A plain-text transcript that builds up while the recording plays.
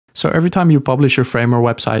So every time you publish your frame or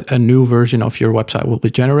website, a new version of your website will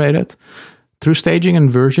be generated. Through staging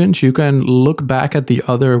and versions, you can look back at the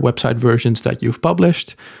other website versions that you've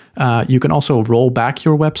published. You can also roll back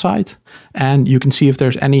your website, and you can see if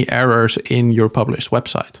there's any errors in your published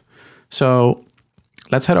website. So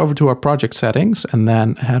let's head over to our project settings and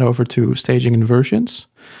then head over to staging and versions.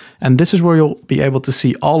 And this is where you'll be able to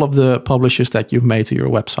see all of the publishes that you've made to your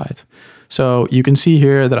website. So you can see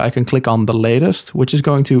here that I can click on the latest, which is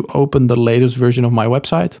going to open the latest version of my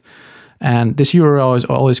website. And this URL is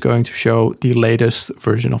always going to show the latest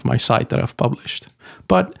version of my site that I've published.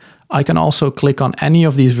 But I can also click on any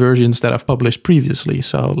of these versions that I've published previously.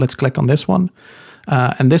 So let's click on this one.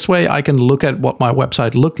 And this way I can look at what my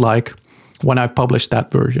website looked like when I've published that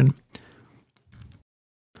version.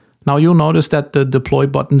 Now you'll notice that the deploy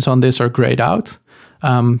buttons on this are grayed out.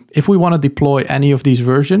 If we want to deploy any of these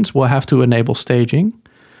versions, we'll have to enable staging.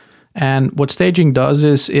 And what staging does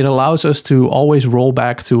is it allows us to always roll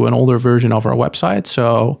back to an older version of our website.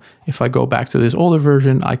 So if I go back to this older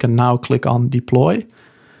version, I can now click on deploy,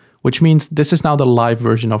 which means this is now the live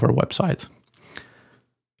version of our website.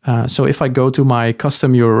 So if I go to my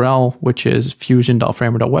custom URL, which is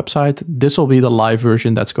fusion.framer.website, this will be the live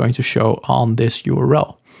version that's going to show on this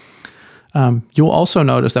URL. You'll also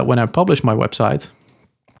notice that when I publish my website,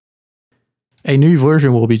 a new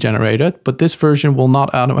version will be generated, but this version will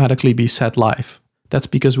not automatically be set live. That's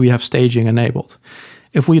because we have staging enabled.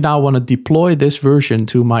 If we now want to deploy this version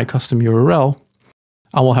to my custom URL,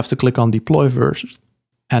 I will have to click on deploy version,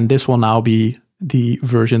 and this will now be the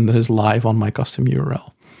version that is live on my custom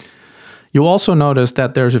URL. You'll also notice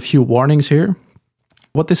that there's a few warnings here.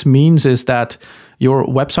 What this means is that your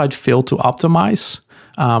website failed to optimize,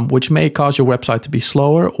 which may cause your website to be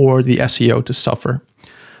slower or the SEO to suffer.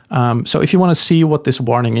 So if you want to see what this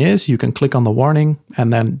warning is, you can click on the warning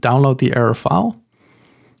and then download the error file.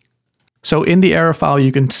 So in the error file,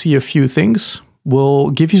 you can see a few things. We'll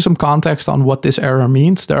give you some context on what this error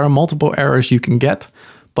means. There are multiple errors you can get,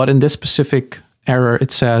 but in this specific error,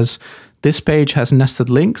 it says this page has nested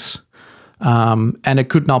links and it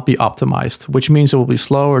could not be optimized, which means it will be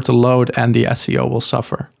slower to load and the SEO will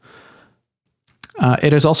suffer.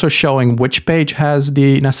 It is also showing which page has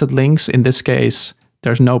the nested links. In this case,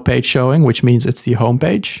 there's no page showing, which means it's the home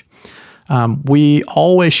page. We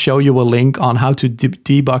always show you a link on how to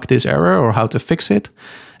debug this error or how to fix it.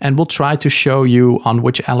 And we'll try to show you on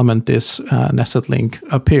which element this nested link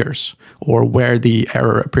appears or where the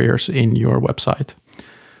error appears in your website.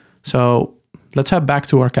 So let's head back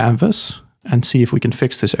to our canvas and see if we can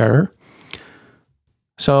fix this error.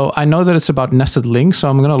 So I know that it's about nested links, so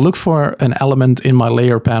I'm going to look for an element in my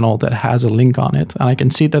layer panel that has a link on it. And I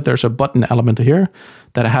can see that there's a button element here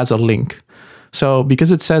that has a link. So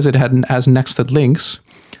because it says it has nested links,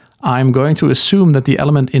 I'm going to assume that the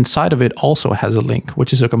element inside of it also has a link,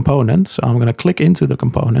 which is a component. So I'm going to click into the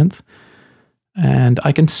component. And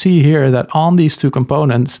I can see here that on these two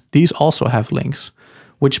components, these also have links,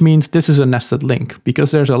 which means this is a nested link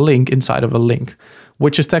because there's a link inside of a link,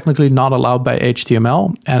 which is technically not allowed by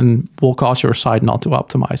HTML and will cause your site not to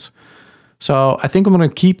optimize. So I think I'm going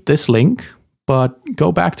to keep this link, but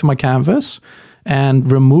go back to my canvas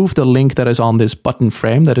and remove the link that is on this button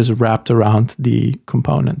frame that is wrapped around the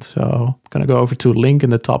component. So I'm going to go over to link in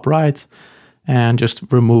the top right and just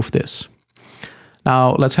remove this.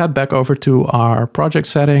 Now let's head back over to our project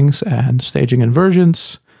settings and staging and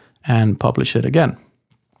versions and publish it again.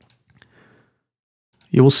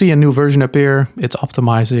 You will see a new version appear, it's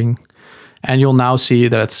optimizing, and you'll now see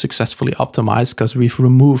that it's successfully optimized because we've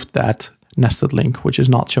removed that nested link, which is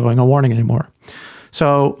not showing a warning anymore.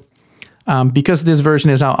 So because this version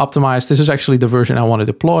is now optimized, this is actually the version I want to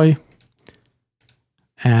deploy.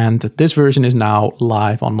 And this version is now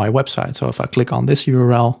live on my website. So if I click on this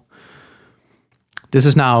URL, this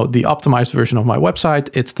is now the optimized version of my website.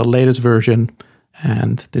 It's the latest version,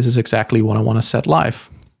 and this is exactly what I want to set live.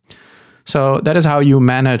 So that is how you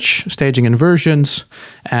manage staging and versions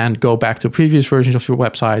and go back to previous versions of your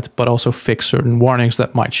website, but also fix certain warnings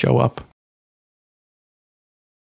that might show up.